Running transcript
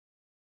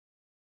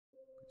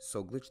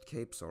So glitched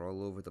capes are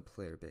all over the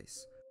player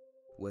base,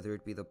 whether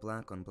it be the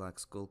black on black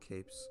skull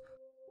capes,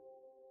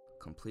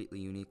 completely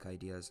unique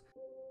ideas,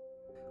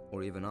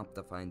 or even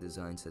Optifine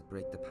designs that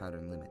break the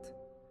pattern limit.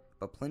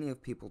 But plenty of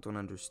people don't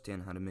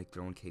understand how to make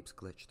their own capes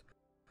glitched,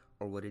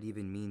 or what it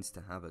even means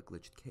to have a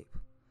glitched cape.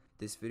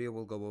 This video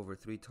will go over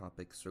 3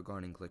 topics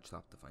regarding glitched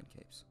Optifine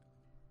capes: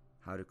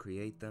 how to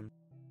create them,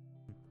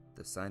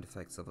 the side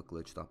effects of a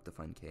glitched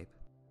Optifine cape,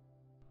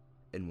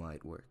 and why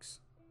it works.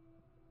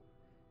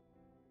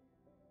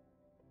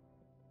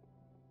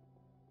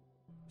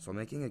 So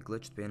making a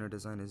glitched banner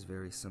design is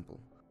very simple.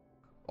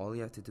 All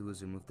you have to do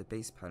is remove the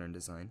base pattern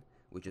design,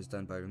 which is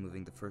done by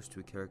removing the first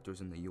 2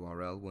 characters in the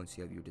URL once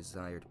you have your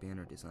desired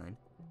banner design.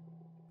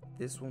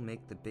 This will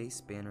make the base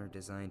banner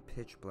design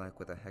pitch black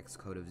with a hex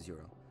code of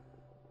 0.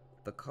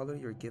 The color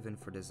you're given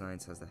for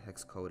designs has the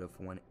hex code of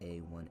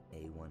 1A,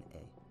 1A,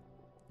 1A.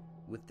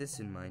 With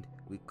this in mind,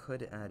 we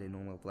could add a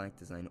normal black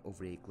design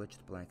over a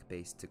glitched black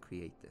base to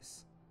create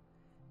this,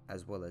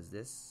 as well as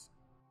this,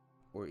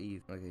 or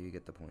even, okay, you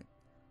get the point.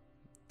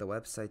 The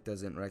website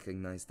doesn't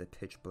recognize the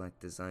pitch black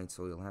design,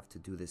 so you'll have to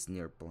do this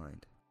near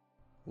blind.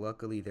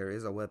 Luckily, there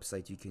is a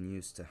website you can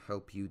use to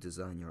help you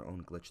design your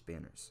own glitched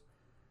banners.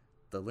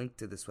 The link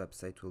to this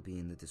website will be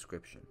in the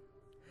description.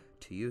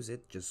 To use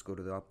it, just go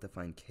to the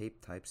Optifine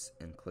cape types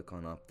and click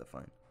on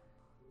Optifine.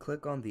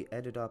 Click on the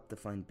Edit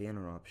Optifine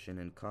Banner option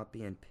and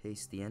copy and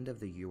paste the end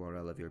of the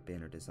URL of your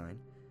banner design,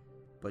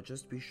 but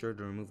just be sure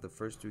to remove the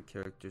first 2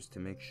 characters to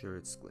make sure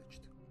it's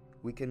glitched.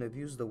 We can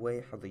abuse the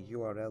way how the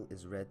URL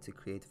is read to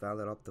create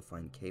valid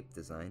Optifine cape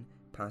design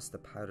past the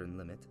pattern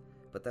limit,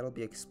 but that'll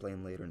be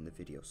explained later in the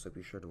video, so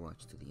be sure to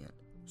watch to the end.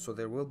 So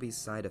there will be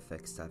side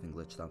effects to having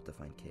glitched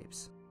Optifine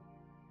capes.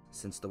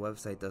 Since the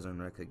website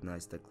doesn't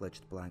recognize the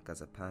glitched black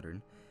as a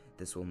pattern,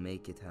 this will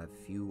make it have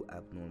few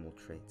abnormal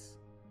traits.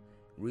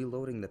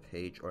 Reloading the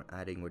page or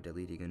adding or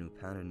deleting a new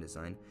pattern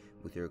design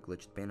with your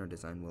glitched banner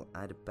design will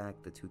add back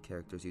the 2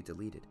 characters you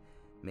deleted,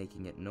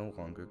 making it no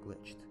longer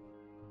glitched.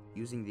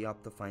 Using the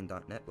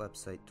Optifine.net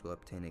website to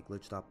obtain a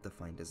glitched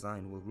Optifine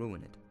design will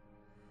ruin it.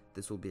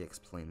 This will be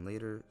explained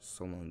later,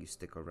 so long you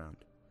stick around.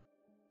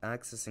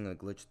 Accessing a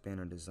glitched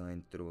banner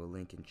design through a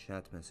link in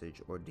chat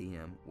message or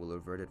DM will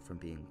avert it from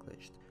being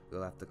glitched.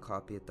 You'll have to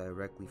copy it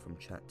directly from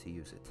chat to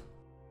use it.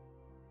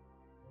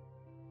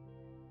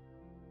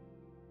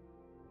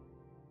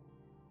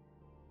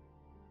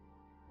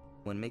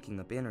 When making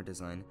a banner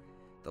design,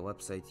 the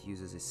website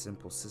uses a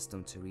simple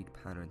system to read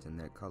patterns in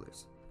their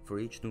colors. For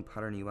each new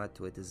pattern you add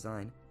to a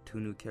design, 2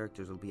 new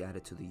characters will be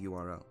added to the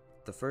URL.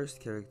 The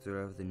first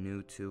character of the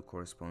new 2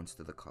 corresponds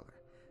to the color.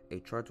 A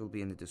chart will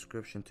be in the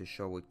description to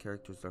show what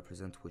characters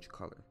represent which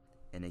color.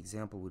 An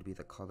example would be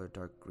the color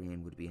dark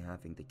green would be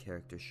having the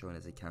character shown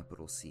as a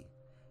capital C.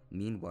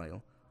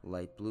 Meanwhile,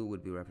 light blue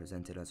would be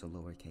represented as a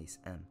lowercase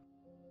m.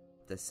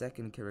 The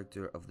second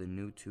character of the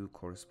new 2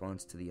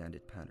 corresponds to the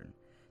added pattern.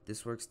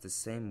 This works the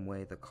same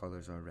way the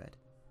colors are read.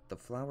 The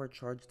flower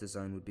charge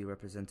design would be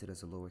represented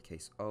as a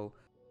lowercase o.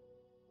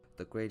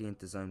 The gradient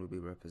design would be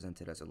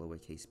represented as a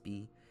lowercase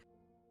b.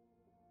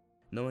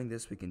 Knowing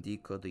this, we can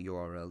decode the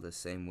URL the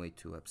same way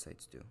 2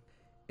 websites do.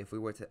 If we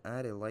were to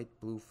add a light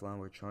blue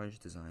flower charge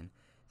design,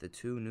 the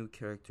 2 new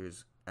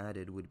characters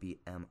added would be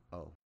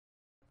MO.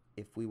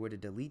 If we were to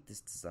delete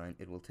this design,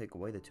 it will take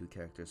away the 2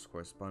 characters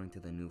corresponding to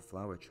the new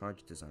flower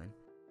charge design.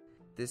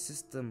 This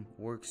system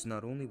works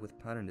not only with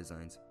pattern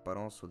designs, but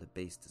also the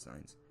base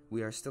designs.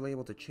 We are still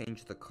able to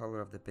change the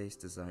color of the base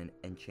design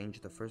and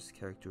change the first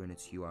character in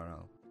its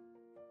URL.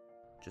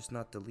 Just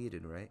not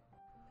deleted, right?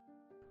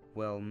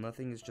 Well,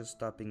 nothing is just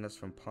stopping us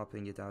from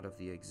popping it out of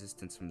the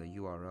existence from the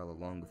URL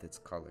along with its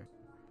color.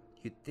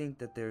 You'd think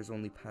that there's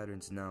only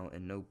patterns now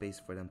and no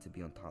base for them to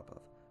be on top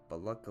of,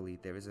 but luckily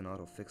there is an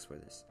auto fix for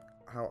this.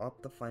 How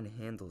Optifine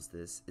handles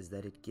this is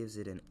that it gives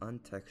it an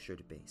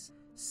untextured base,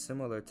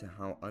 similar to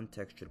how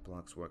untextured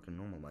blocks work in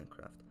normal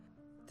Minecraft.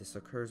 This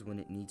occurs when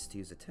it needs to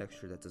use a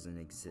texture that doesn't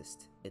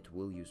exist. It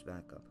will use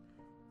backup.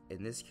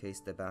 In this case,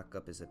 the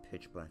backup is a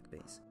pitch black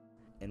base,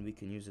 and we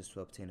can use this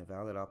to obtain a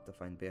valid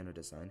Optifine banner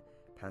design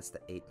past the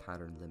 8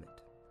 pattern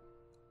limit.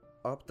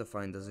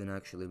 Optifine doesn't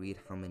actually read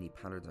how many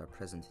patterns are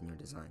present in your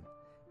design.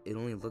 It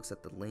only looks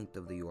at the length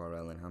of the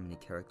URL and how many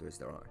characters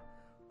there are.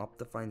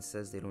 Optifine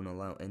says they don't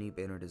allow any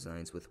banner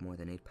designs with more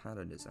than 8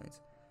 pattern designs,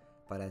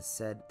 but as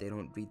said, they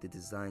don't read the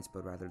designs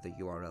but rather the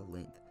URL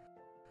length.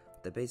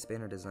 The base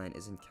banner design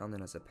isn't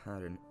counted as a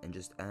pattern and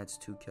just adds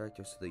 2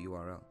 characters to the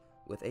URL.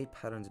 With 8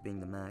 patterns being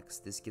the max,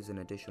 this gives an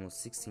additional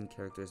 16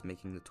 characters,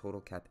 making the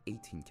total cap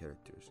 18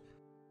 characters.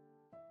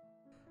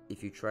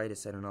 If you try to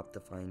set an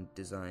Optifine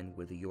design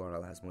where the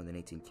URL has more than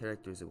 18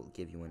 characters, it will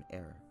give you an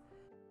error.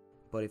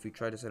 But if you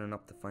try to set an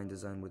Optifine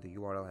design where the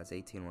URL has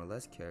 18 or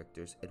less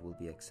characters, it will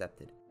be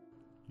accepted.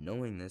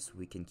 Knowing this,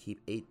 we can keep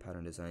 8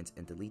 pattern designs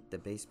and delete the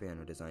base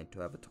banner design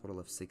to have a total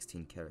of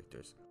 16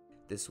 characters.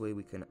 This way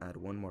we can add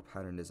 1 more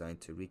pattern design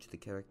to reach the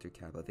character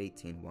cap of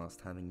 18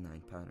 whilst having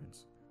 9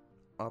 patterns.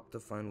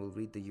 Optifine will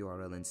read the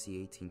URL and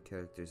see 18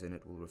 characters, and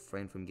it will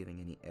refrain from giving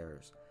any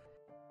errors.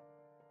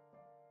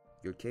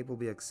 Your cape will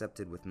be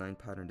accepted with 9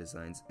 pattern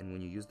designs, and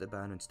when you use the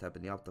patterns tab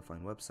in the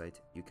Optifine website,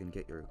 you can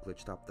get your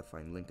glitched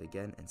Optifine link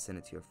again and send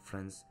it to your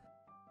friends.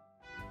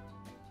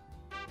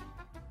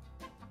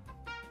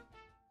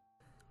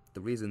 The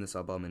reason this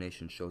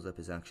abomination shows up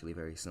is actually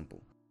very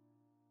simple.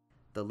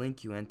 The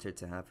link you entered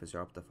to have as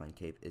your Optifine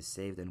cape is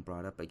saved and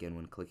brought up again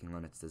when clicking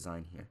on its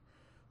design here.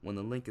 When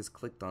the link is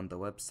clicked on, the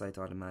website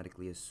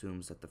automatically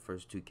assumes that the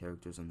first 2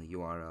 characters on the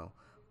URL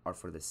are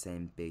for the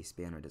same base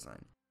banner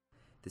design.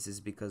 This is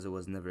because it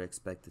was never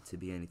expected to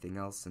be anything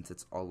else, since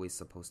it's always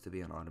supposed to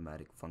be an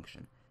automatic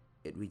function.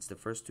 It reads the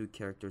first 2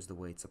 characters the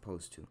way it's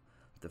supposed to.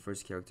 The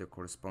first character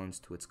corresponds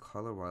to its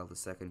color, while the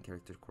second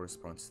character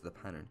corresponds to the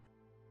pattern.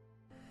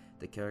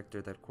 The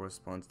character that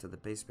corresponds to the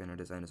base banner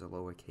design is a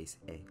lowercase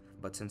a,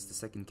 but since the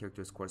second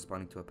character is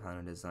corresponding to a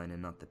pattern design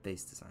and not the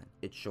base design,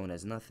 it's shown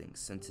as nothing,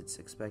 since it's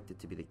expected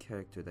to be the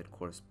character that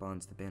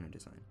corresponds to the banner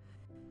design.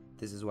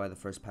 This is why the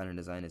first pattern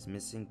design is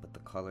missing, but the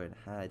color it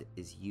had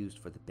is used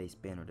for the base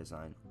banner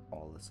design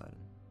all of a sudden.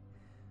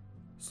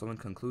 So in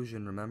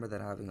conclusion, remember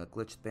that having a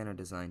glitched banner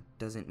design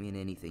doesn't mean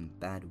anything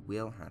bad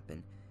will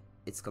happen.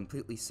 It's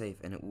completely safe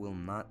and it will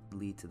not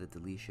lead to the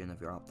deletion of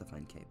your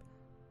Optifine cape.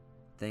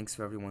 Thanks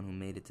for everyone who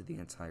made it to the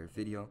entire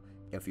video.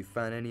 If you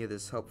found any of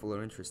this helpful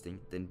or interesting,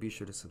 then be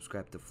sure to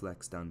subscribe to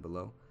Flex down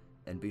below,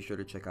 and be sure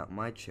to check out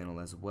my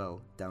channel as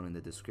well down in the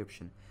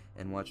description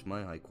and watch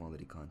my high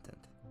quality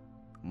content.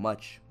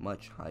 Much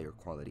higher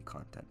quality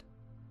content.